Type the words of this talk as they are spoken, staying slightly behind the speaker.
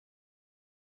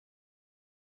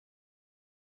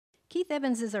Keith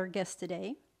Evans is our guest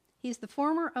today. He's the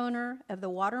former owner of the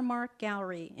Watermark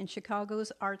Gallery in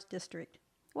Chicago's Arts District.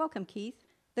 Welcome, Keith.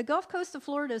 The Gulf Coast of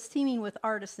Florida is teeming with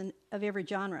artists of every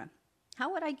genre.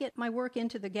 How would I get my work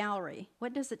into the gallery?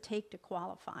 What does it take to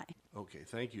qualify? Okay,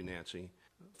 thank you, Nancy.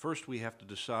 First, we have to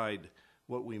decide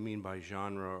what we mean by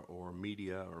genre or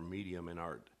media or medium in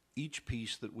art. Each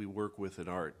piece that we work with in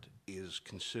art is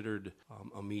considered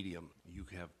a medium. You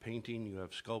have painting, you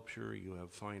have sculpture, you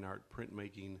have fine art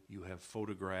printmaking, you have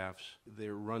photographs.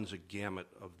 There runs a gamut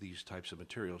of these types of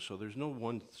materials. So there's no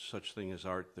one such thing as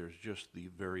art. There's just the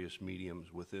various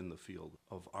mediums within the field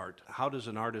of art. How does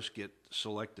an artist get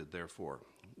selected, therefore?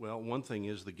 Well, one thing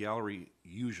is the gallery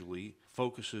usually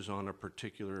focuses on a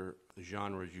particular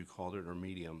genre, as you called it, or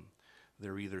medium.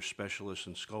 They're either specialists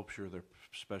in sculpture, they're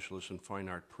specialists in fine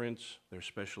art prints, they're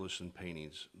specialists in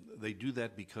paintings. They do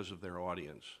that because of their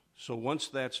audience. So once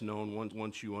that's known,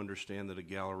 once you understand that a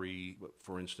gallery,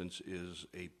 for instance, is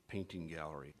a painting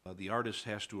gallery, the artist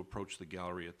has to approach the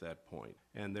gallery at that point.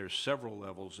 And there's several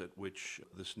levels at which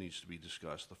this needs to be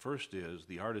discussed. The first is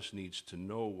the artist needs to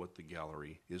know what the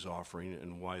gallery is offering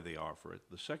and why they offer it.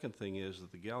 The second thing is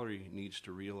that the gallery needs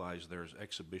to realize there's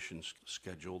exhibitions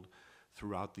scheduled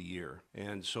throughout the year,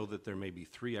 and so that there may be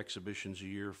 3 exhibitions a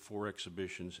year, 4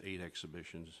 exhibitions, 8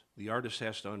 exhibitions. The artist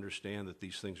has to understand that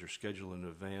these things are scheduled in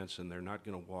advance and they're not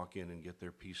going to walk in and get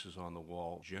their pieces on the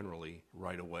wall generally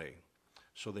right away.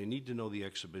 So they need to know the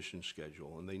exhibition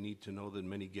schedule, and they need to know that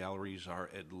many galleries are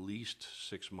at least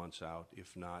 6 months out,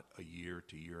 if not a year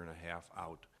to year and a half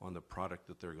out on the product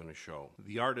that they're going to show.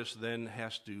 The artist then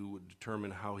has to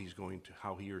determine how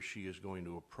he or she is going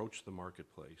to approach the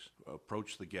marketplace,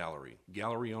 approach the gallery.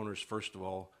 Gallery owners, first of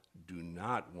all, do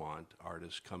not want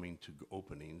artists coming to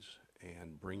openings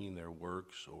and bringing their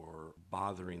works or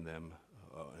bothering them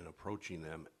and approaching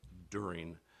them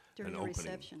during an opening.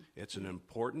 Reception. It's an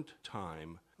important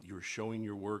time. You're showing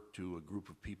your work to a group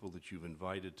of people that you've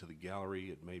invited to the gallery.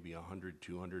 It may be 100,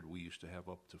 200. We used to have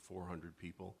up to 400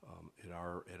 people at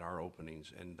our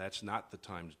openings, and that's not the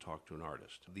time to talk to an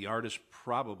artist. The artist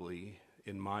probably,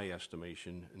 in my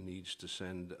estimation, needs to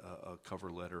send a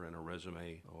cover letter and a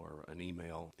resume or an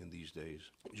email in these days,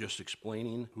 just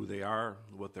explaining who they are,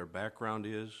 what their background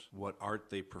is, what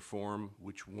art they perform,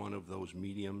 which one of those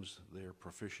mediums they're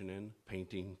proficient in,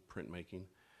 painting, printmaking,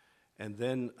 and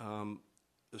then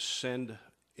send.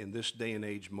 In this day and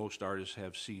age, most artists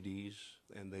have CDs,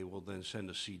 and they will then send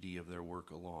a CD of their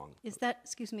work along. Is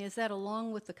that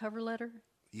along with the cover letter?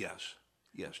 Yes.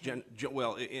 Yes,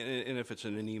 well, and if it's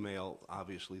in an email,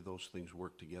 obviously those things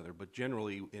work together. But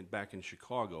generally, back in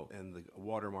Chicago, and the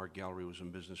Watermark Gallery was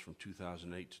in business from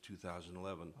 2008 to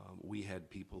 2011, we had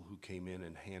people who came in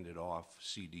and handed off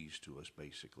CDs to us,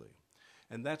 basically.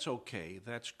 And that's okay,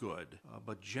 that's good.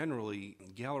 But generally,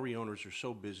 gallery owners are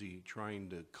so busy trying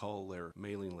to cull their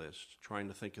mailing lists, trying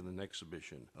to think of the next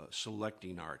exhibition,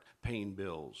 selecting art, paying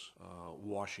bills,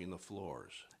 washing the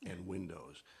floors and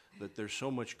windows, that there's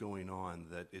so much going on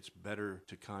that it's better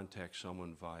to contact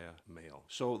someone via mail.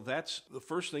 So that's the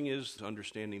first thing, is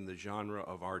understanding the genre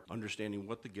of art, understanding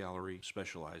what the gallery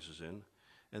specializes in,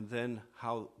 and then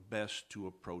how best to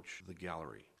approach the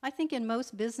gallery. I think in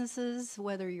most businesses,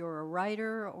 whether you're a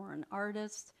writer or an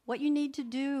artist, what you need to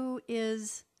do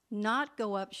is not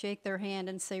go up, shake their hand,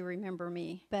 and say, "Remember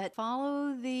me," but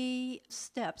follow the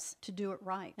steps to do it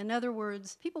right. In other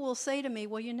words, people will say to me,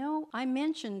 "Well, you know, I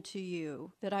mentioned to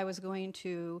you that I was going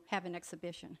to have an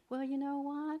exhibition." Well, you know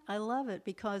what? I love it,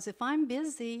 because if I'm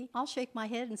busy, I'll shake my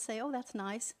head and say, "Oh, that's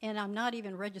nice," and I'm not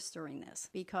even registering this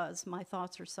because my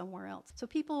thoughts are somewhere else. So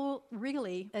people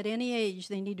really, at any age,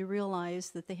 they need to realize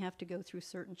that they have to go through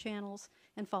certain channels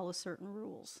and follow certain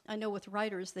rules. I know with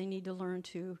writers, they need to learn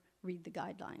to read the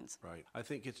guidelines. Right. I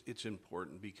think it's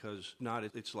important, because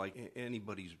it's like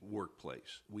anybody's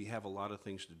workplace. We have a lot of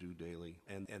things to do daily,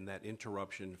 and that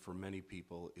interruption for many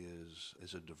people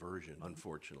is a diversion,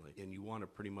 unfortunately. And you want to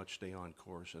pretty much stay on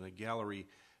course. And a gallery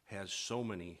has so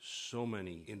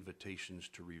many invitations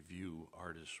to review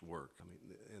artists' work. I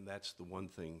mean, and that's the one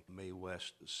thing Mae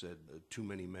West said, too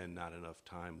many men, not enough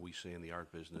time. We say in the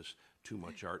art business, too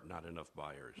much art, not enough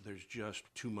buyers. There's just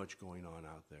too much going on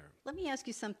out there. Let me ask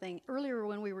you something. Earlier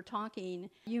when we were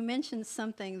talking, you mentioned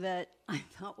something that I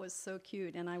thought was so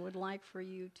cute, and I would like for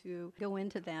you to go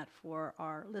into that for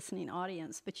our listening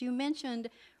audience. But you mentioned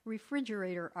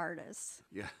refrigerator artists.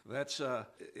 Yeah, that's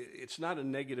it's not a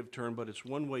negative term, but it's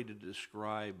one way to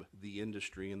describe the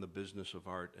industry and the business of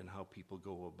art and how people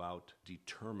go about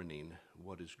determining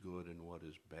what is good and what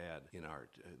is bad in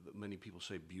art. Many people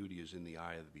say beauty is in the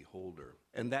eye of the beholder. older.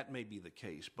 And that may be the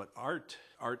case, but art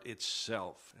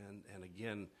itself, and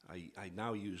again, I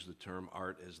now use the term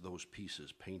art as those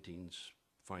pieces, paintings,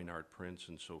 fine art prints,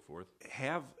 and so forth,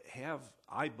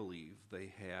 I believe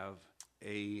they have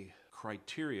a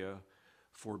criteria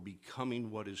for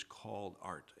becoming what is called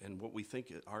art. And what we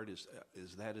think art is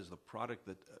the product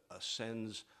that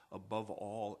ascends above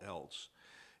all else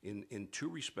in two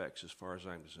respects, as far as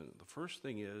I'm concerned. The first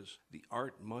thing is the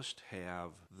art must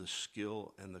have the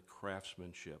skill and the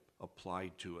craftsmanship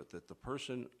applied to it, that the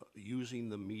person using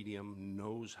the medium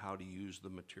knows how to use the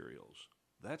materials.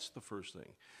 That's the first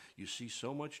thing. You see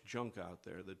so much junk out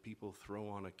there that people throw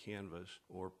on a canvas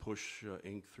or push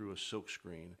ink through a silk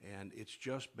screen, and it's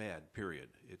just bad, period.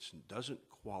 It doesn't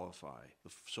qualify.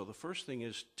 So the first thing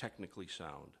is technically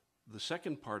sound. The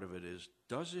second part of it is,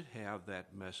 does it have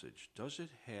that message? Does it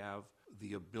have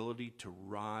the ability to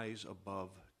rise above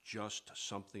just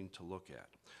something to look at?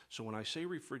 So when I say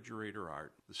refrigerator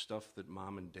art, the stuff that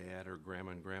mom and dad or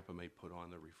grandma and grandpa may put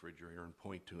on the refrigerator and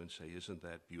point to and say, isn't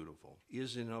that beautiful,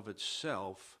 is in of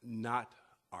itself not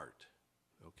art.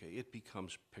 Okay, it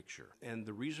becomes picture. And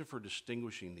the reason for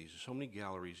distinguishing these is so many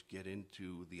galleries get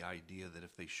into the idea that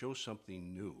if they show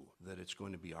something new, that it's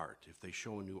going to be art. If they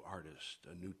show a new artist,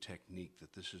 a new technique,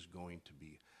 that this is going to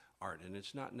be art. And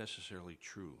it's not necessarily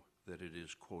true that it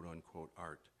is quote-unquote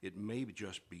art. It may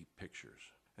just be pictures.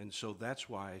 And so that's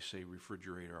why I say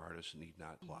refrigerator artists need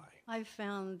not apply. I've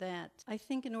found that I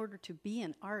think in order to be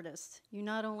an artist, you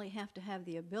not only have to have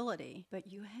the ability,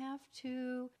 but you have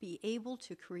to be able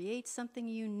to create something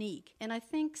unique. And I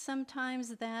think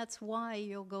sometimes that's why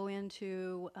you'll go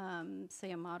into,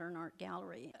 say, a modern art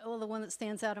gallery. Well, the one that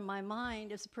stands out in my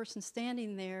mind is a person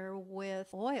standing there with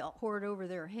oil poured over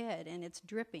their head and it's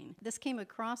dripping. This came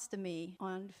across to me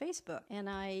on Facebook, and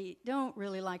I don't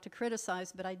really like to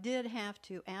criticize, but I did have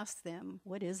to ask them,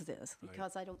 what is this?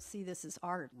 Because I don't see this as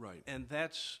art. Right. And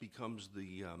that becomes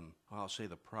the, I'll say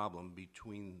the problem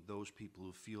between those people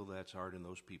who feel that's art and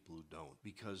those people who don't.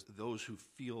 Because those who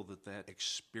feel that that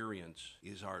experience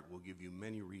is art will give you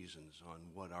many reasons on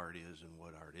what art is and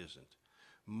what art isn't.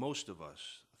 Most of us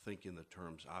think in the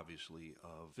terms, obviously,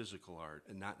 of physical art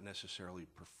and not necessarily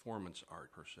performance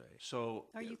art per se. So,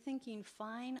 are you thinking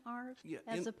fine art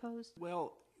opposed?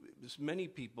 Well, many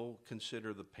people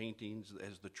consider the paintings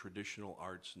as the traditional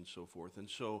arts and so forth. And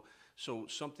so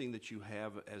something that you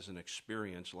have as an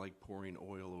experience, like pouring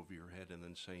oil over your head and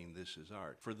then saying this is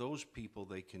art, for those people,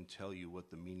 they can tell you what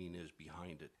the meaning is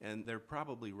behind it. And they're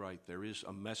probably right. There is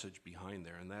a message behind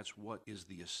there, and that's what is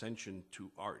the ascension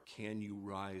to art. Can you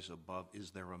rise above?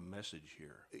 Is there a message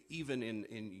here? Even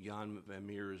in Jan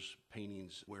Vermeer's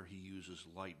paintings, where he uses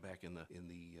light back in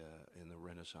the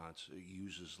Renaissance, he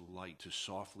uses light to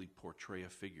softly portray a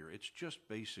figure. It's just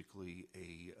basically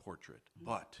a portrait.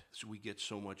 But so we get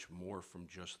so much more from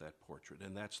just that portrait,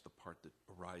 and that's the part that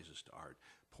arises to art.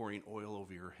 Pouring oil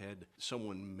over your head,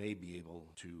 someone may be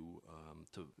able to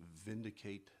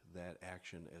vindicate that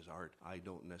action as art. I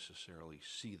don't necessarily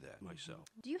see that myself.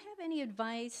 Do you have any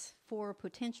advice for a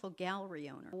potential gallery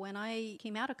owner? When I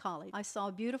came out of college, I saw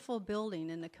a beautiful building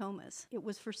in Nokomis. It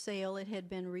was for sale. It had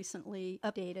been recently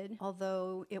updated,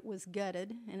 although it was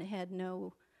gutted and it had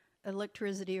no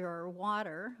electricity or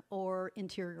water or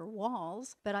interior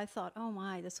walls. But I thought, oh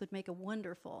my, this would make a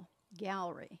wonderful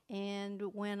gallery. And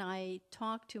when I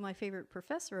talked to my favorite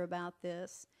professor about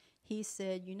this, he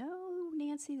said, you know,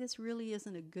 Nancy, this really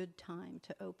isn't a good time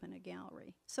to open a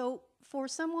gallery. So for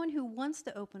someone who wants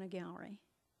to open a gallery,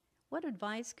 what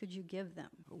advice could you give them?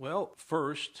 Well,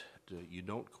 first, you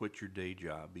don't quit your day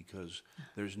job, because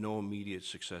there's no immediate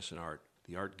success in art.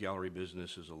 The art gallery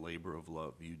business is a labor of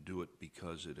love. You do it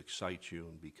because it excites you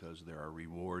and because there are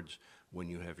rewards when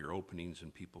you have your openings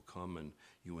and people come and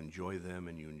you enjoy them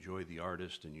and you enjoy the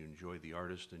artist and you enjoy the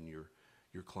artist and your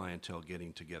clientele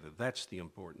getting together. That's the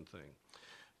important thing.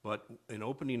 But in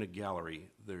opening a gallery,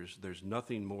 there's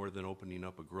nothing more than opening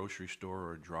up a grocery store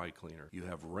or a dry cleaner. You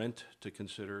have rent to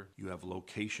consider. You have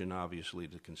location, obviously,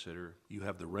 to consider. You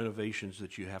have the renovations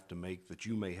that you have to make, that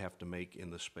you may have to make in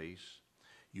the space.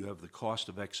 You have the cost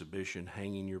of exhibition,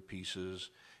 hanging your pieces,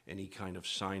 any kind of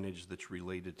signage that's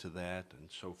related to that, and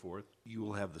so forth. You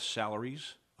will have the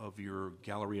salaries of your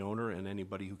gallery owner and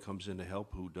anybody who comes in to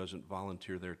help who doesn't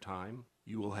volunteer their time.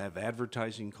 You will have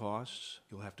advertising costs.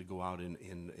 You'll have to go out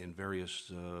in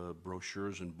various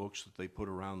brochures and books that they put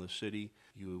around the city.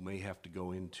 You may have to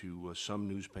go into some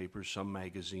newspapers, some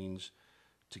magazines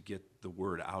to get the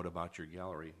word out about your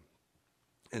gallery.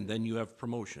 And then you have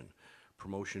promotion.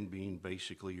 Promotion being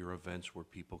basically your events where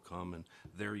people come, and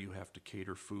there you have to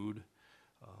cater food.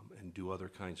 and do other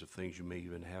kinds of things. You may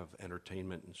even have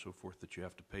entertainment and so forth that you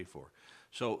have to pay for.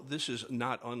 So this is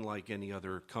not unlike any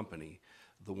other company.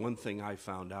 The one thing I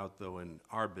found out, though, in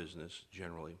our business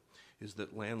generally, is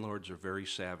that landlords are very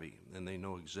savvy, and they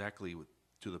know exactly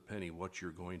to the penny what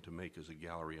you're going to make as a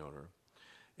gallery owner,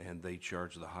 and they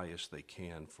charge the highest they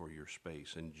can for your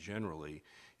space. And generally,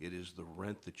 it is the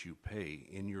rent that you pay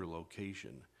in your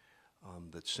location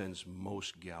that sends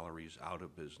most galleries out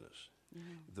of business.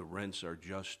 The rents are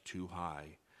just too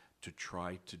high to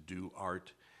try to do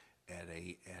art at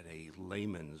a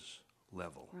layman's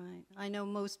level. Right. I know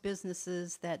most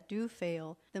businesses that do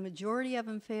fail, the majority of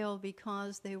them fail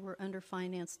because they were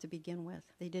underfinanced to begin with.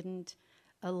 They didn't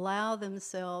allow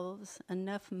themselves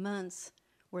enough months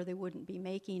where they wouldn't be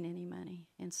making any money,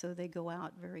 and so they go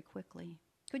out very quickly.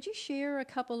 Could you share a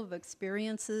couple of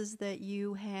experiences that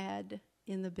you had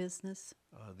in the business?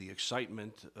 The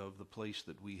excitement of the place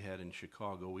that we had in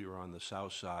Chicago, we were on the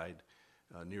south side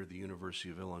near the University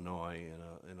of Illinois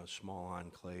in a small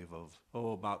enclave of,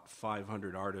 about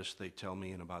 500 artists, they tell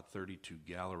me, and about 32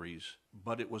 galleries.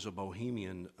 But it was a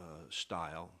bohemian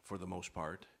style for the most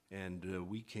part. And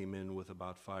we came in with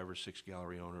about 5 or 6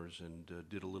 gallery owners and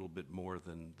did a little bit more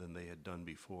than they had done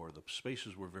before. The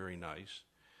spaces were very nice.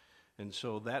 And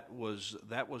so that was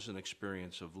an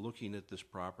experience of looking at this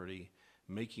property,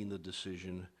 making the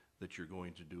decision that you're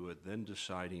going to do it, then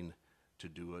deciding to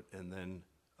do it, and then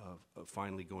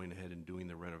finally going ahead and doing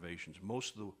the renovations.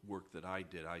 Most of the work that I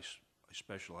did, I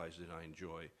specialize in, I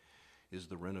enjoy, is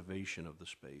the renovation of the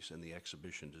space and the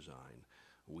exhibition design.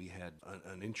 We had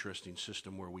an interesting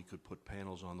system where we could put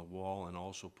panels on the wall and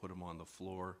also put them on the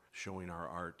floor showing our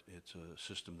art. It's a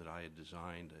system that I had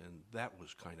designed, and that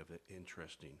was kind of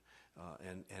interesting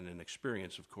and an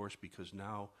experience, of course, because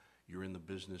now you're in the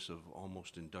business of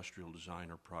almost industrial design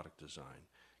or product design.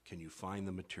 Can you find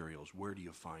the materials? Where do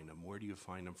you find them? Where do you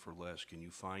find them for less? Can you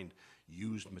find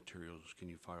used materials? Can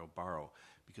you borrow?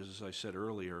 Because as I said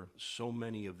earlier, so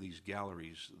many of these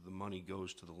galleries, the money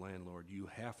goes to the landlord. You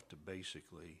have to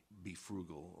basically be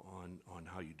frugal on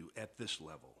how you do at this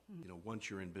level. You know, once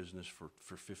you're in business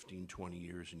for 15, 20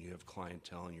 years and you have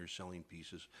clientele and you're selling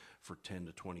pieces for $10,000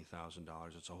 to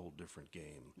 $20,000, it's a whole different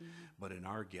game. But in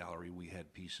our gallery, we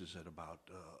had pieces at about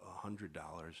 $100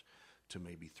 to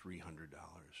maybe $300,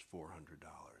 $400.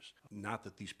 Not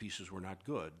that these pieces were not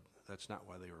good. That's not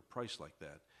why they were priced like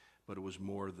that. But it was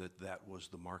more that was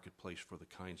the marketplace for the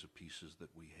kinds of pieces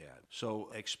that we had. So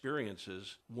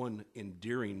experiences, one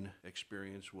endearing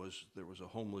experience was there was a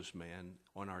homeless man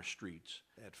on our streets.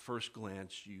 At first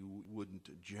glance, you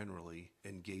wouldn't generally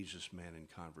engage this man in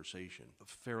conversation. A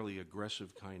fairly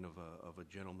aggressive kind of a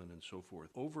gentleman and so forth.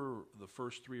 Over the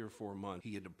first 3 or 4 months,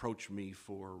 he had approached me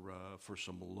for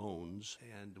some loans,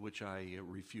 and which I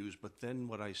refused. But then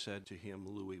what I said to him,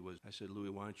 Louis, was, I said, Louis,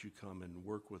 why don't you come and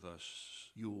work with us?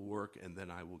 You will work, and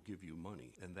then I will give you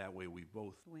money. And that way we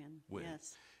both win.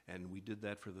 Yes. And we did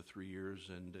that for the 3 years,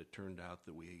 and it turned out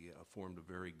that we formed a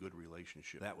very good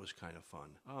relationship. That was kind of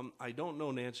fun. I don't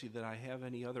know, Nancy, that I have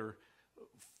any other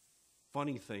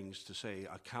funny things to say.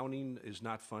 Accounting is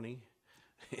not funny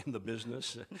in the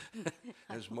business,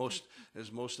 as most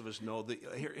of us know.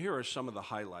 Here are some of the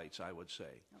highlights, I would say.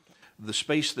 Okay. The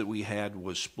space that we had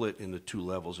was split into 2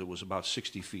 levels. It was about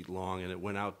 60 feet long, and it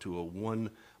went out to a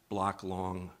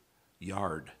 1-block-long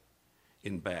yard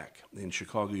in back. In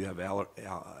Chicago, you have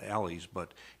alleys,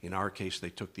 but in our case, they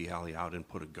took the alley out and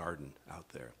put a garden out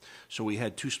there. So we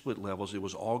had 2 split levels. It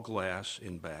was all glass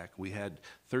in back. We had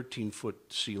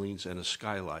 13-foot ceilings and a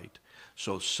skylight.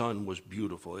 So sun was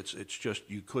beautiful. It's just,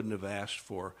 you couldn't have asked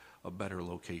for a better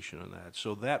location on that.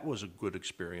 So that was a good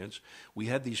experience. We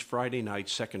had these Friday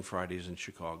nights, second Fridays in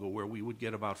Chicago, where we would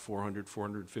get about 400,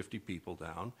 450 people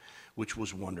down, which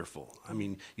was wonderful. I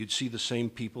mean, you'd see the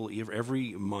same people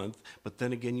every month, but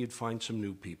then again, you'd find some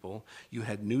new people. You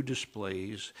had new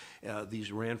displays.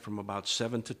 These ran from about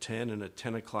 7 to 10, and at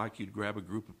 10 o'clock, you'd grab a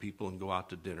group of people and go out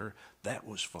to dinner. That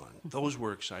was fun. Those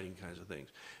were exciting kinds of things.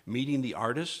 Meeting the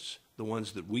artists, the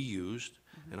ones that we used,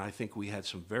 and I think we had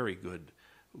some very good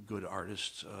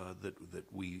artists that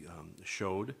we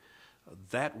showed.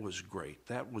 That was great.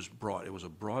 That was broad. It was a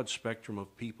broad spectrum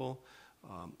of people,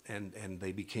 and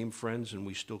they became friends, and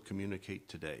we still communicate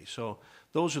today. So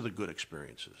those are the good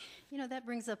experiences. You know, that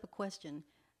brings up a question.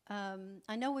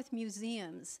 I know with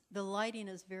museums, the lighting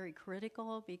is very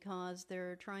critical because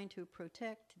they're trying to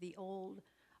protect the old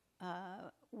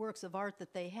works of art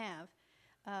that they have.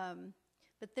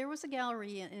 But there was a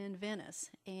gallery in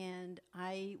Venice, and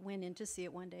I went in to see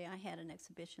it one day. I had an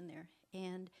exhibition there,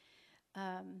 and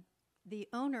the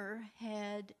owner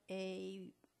had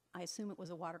I assume it was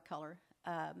a watercolor,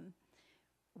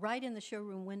 right in the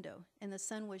showroom window, and the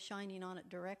sun was shining on it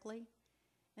directly.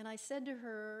 And I said to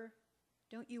her,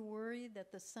 "Don't you worry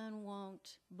that the sun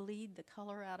won't bleed the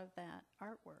color out of that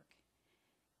artwork?"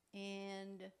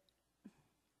 And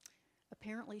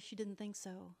apparently she didn't think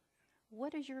so.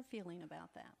 What is your feeling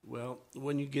about that? Well,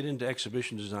 when you get into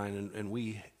exhibition design, and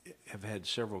we have had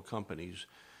several companies,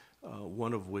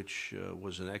 one of which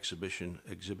was an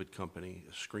exhibit company,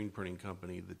 a screen printing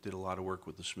company that did a lot of work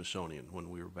with the Smithsonian when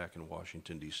we were back in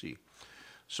Washington, D.C.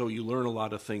 So you learn a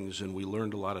lot of things, and we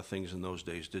learned a lot of things in those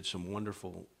days, did some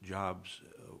wonderful jobs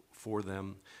for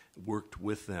them, worked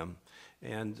with them.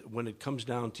 And when it comes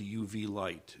down to UV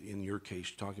light, in your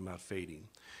case, talking about fading,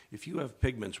 if you have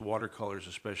pigments, watercolors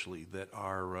especially, that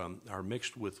are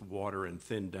mixed with water and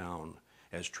thinned down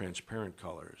as transparent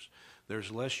colors,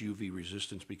 there's less UV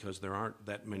resistance because there aren't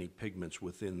that many pigments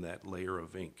within that layer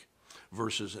of ink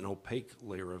versus an opaque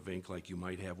layer of ink like you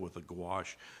might have with a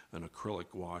gouache, an acrylic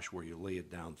gouache, where you lay it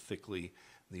down thickly,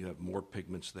 you have more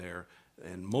pigments there.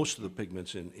 And most of the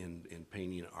pigments in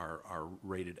painting are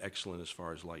rated excellent as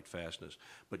far as light fastness,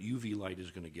 but UV light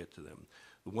is going to get to them.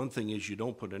 The one thing is you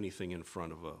don't put anything in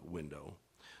front of a window.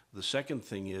 The second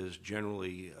thing is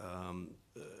generally,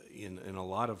 in a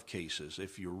lot of cases,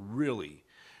 if you're really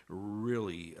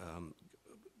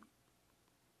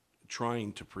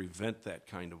trying to prevent that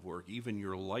kind of work, even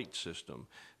your light system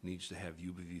needs to have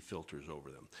UV filters over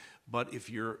them. But if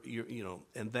you're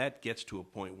and that gets to a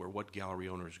point where what gallery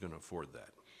owner is going to afford that?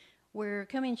 We're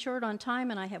coming short on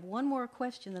time, and I have one more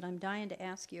question that I'm dying to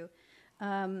ask you.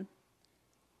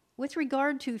 With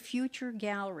regard to future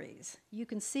galleries, you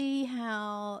can see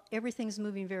how everything's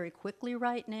moving very quickly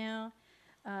right now.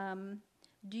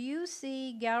 Do you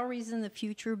see galleries in the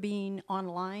future being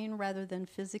online rather than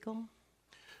physical?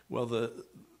 Well, the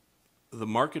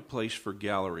marketplace for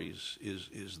galleries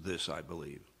is this, I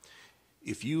believe.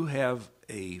 If you have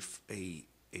a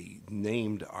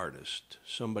named artist,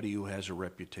 somebody who has a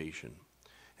reputation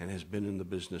and has been in the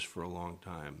business for a long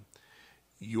time,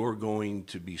 you're going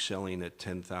to be selling at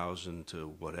 10,000 to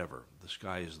whatever. The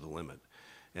sky is the limit.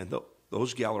 And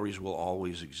those galleries will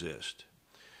always exist.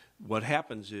 What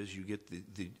happens is you get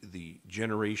the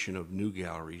generation of new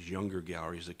galleries, younger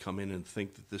galleries, that come in and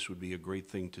think that this would be a great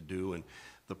thing to do. And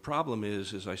the problem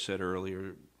is, as I said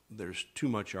earlier, there's too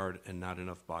much art and not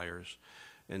enough buyers.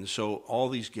 And so all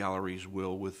these galleries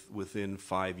will, within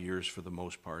 5 years for the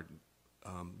most part,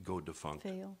 go defunct.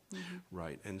 Fail. Mm-hmm.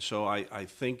 Right. And so I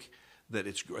think that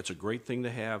it's a great thing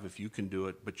to have if you can do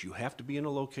it, but you have to be in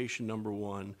a location, number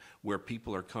one, where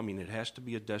people are coming. It has to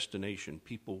be a destination.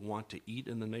 People want to eat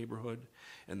in the neighborhood,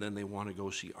 and then they want to go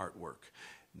see artwork.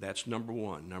 That's number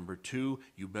one. Number two,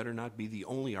 you better not be the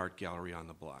only art gallery on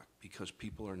the block, because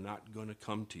people are not going to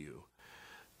come to you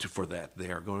for that.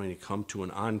 They are going to come to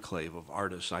an enclave of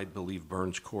artists. I believe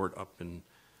Burns Court up in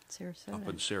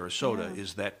Sarasota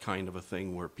is that kind of a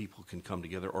thing where people can come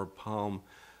together, or Palm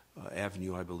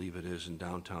Avenue, I believe it is, in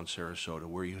downtown Sarasota,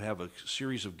 where you have a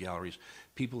series of galleries.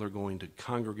 People are going to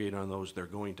congregate on those. They're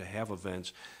going to have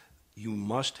events. You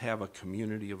must have a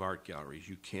community of art galleries.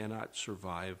 You cannot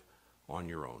survive on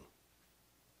your own.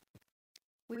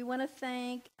 We want to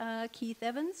thank Keith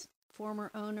Evans,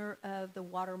 former owner of the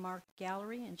Watermark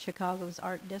Gallery in Chicago's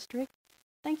Art District.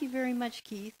 Thank you very much,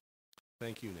 Keith.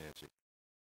 Thank you, Nancy.